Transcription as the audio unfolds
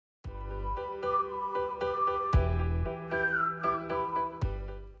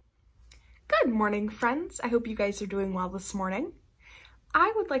Good morning, friends. I hope you guys are doing well this morning.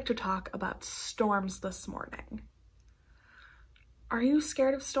 I would like to talk about storms this morning. Are you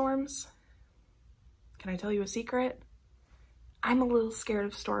scared of storms? Can I tell you a secret? I'm a little scared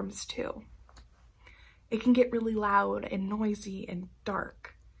of storms too. It can get really loud and noisy and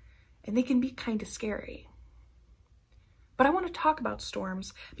dark, and they can be kind of scary. But I want to talk about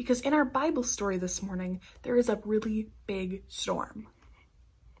storms because in our Bible story this morning, there is a really big storm.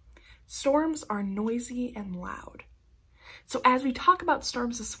 Storms are noisy and loud. So as we talk about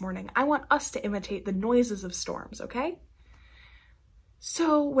storms this morning, I want us to imitate the noises of storms, okay?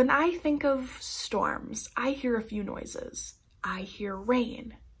 So when I think of storms, I hear a few noises. I hear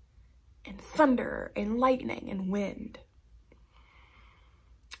rain and thunder and lightning and wind.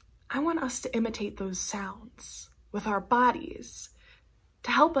 I want us to imitate those sounds with our bodies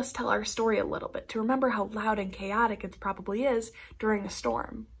to help us tell our story a little bit, to remember how loud and chaotic it probably is during a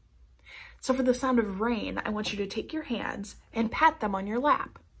storm. So for the sound of rain, I want you to take your hands and pat them on your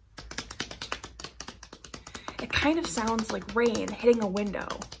lap. It kind of sounds like rain hitting a window.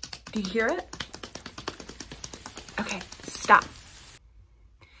 Do you hear it? Okay, stop.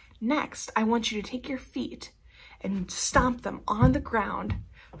 Next, I want you to take your feet and stomp them on the ground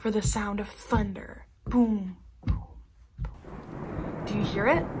for the sound of thunder. Boom, boom, boom. Do you hear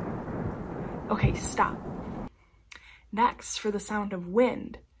it? Okay, stop. Next, for the sound of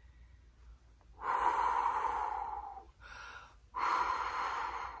wind.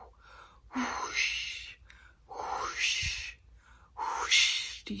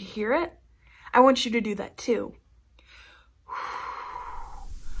 Do you hear it? I want you to do that too.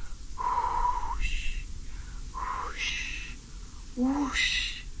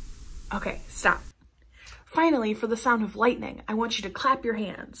 Okay, stop. Finally, for the sound of lightning, I want you to clap your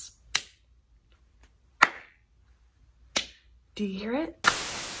hands. Do you hear it?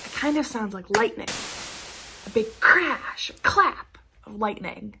 It kind of sounds like lightning. A big crash, a clap of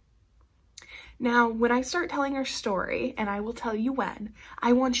lightning. Now, when I start telling our story, and I will tell you when,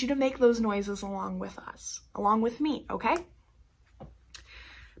 I want you to make those noises along with us, along with me, okay?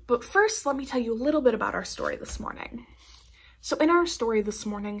 But first, let me tell you a little bit about our story this morning. So in our story this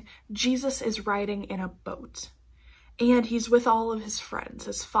morning, Jesus is riding in a boat, and he's with all of his friends,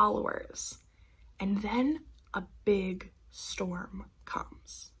 his followers. And then a big storm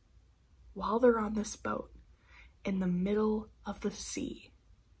comes while they're on this boat in the middle of the sea.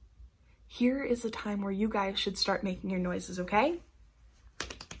 Here is a time where you guys should start making your noises, okay?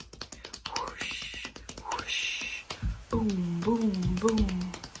 Whoosh, whoosh, boom, boom,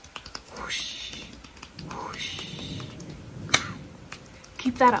 boom, whoosh, whoosh.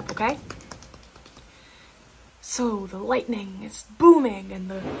 Keep that up, okay? So the lightning is booming, and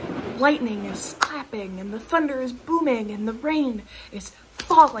the lightning is clapping, and the thunder is booming, and the rain is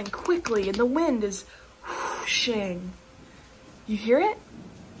falling quickly, and the wind is whooshing. You hear it?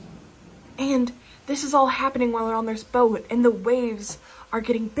 And this is all happening while they're on this boat, and the waves are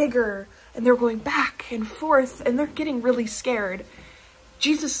getting bigger, and they're going back and forth, and they're getting really scared.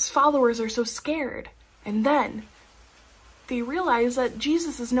 Jesus' followers are so scared. And then they realize that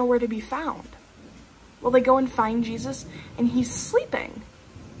Jesus is nowhere to be found. Well, they go and find Jesus, and he's sleeping.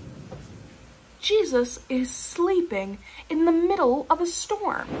 Jesus is sleeping in the middle of a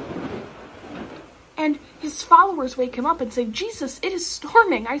storm. And his followers wake him up and say, "Jesus, it is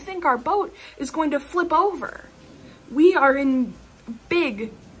storming. I think our boat is going to flip over. We are in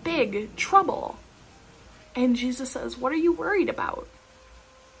big, big trouble." And Jesus says, "What are you worried about?"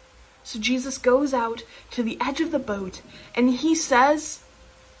 So Jesus goes out to the edge of the boat and he says,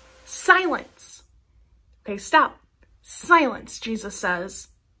 "Silence." Okay, stop. Silence, Jesus says.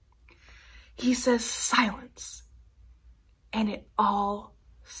 He says, "Silence." And it all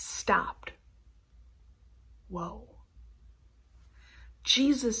stopped. Whoa.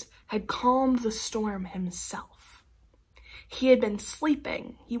 Jesus had calmed the storm himself. He had been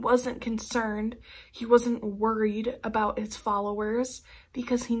sleeping. He wasn't concerned. He wasn't worried about his followers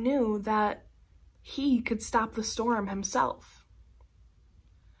because he knew that he could stop the storm himself.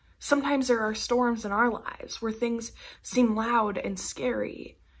 Sometimes there are storms in our lives where things seem loud and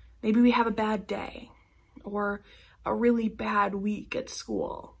scary. Maybe we have a bad day or a really bad week at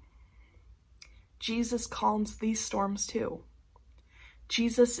school. Jesus calms these storms too.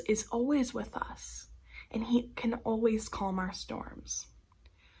 Jesus is always with us, and he can always calm our storms.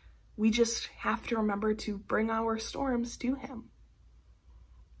 We just have to remember to bring our storms to him,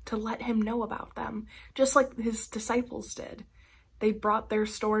 to let him know about them, just like his disciples did. They brought their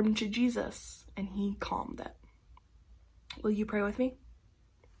storm to Jesus, and he calmed it. Will you pray with me?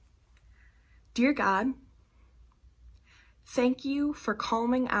 Dear God, Thank you for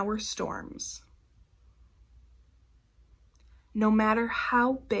calming our storms, no matter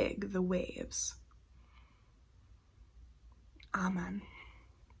how big the waves. Amen.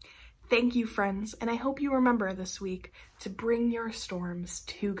 Thank you, friends, and I hope you remember this week to bring your storms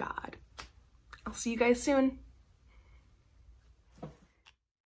to God. I'll see you guys soon.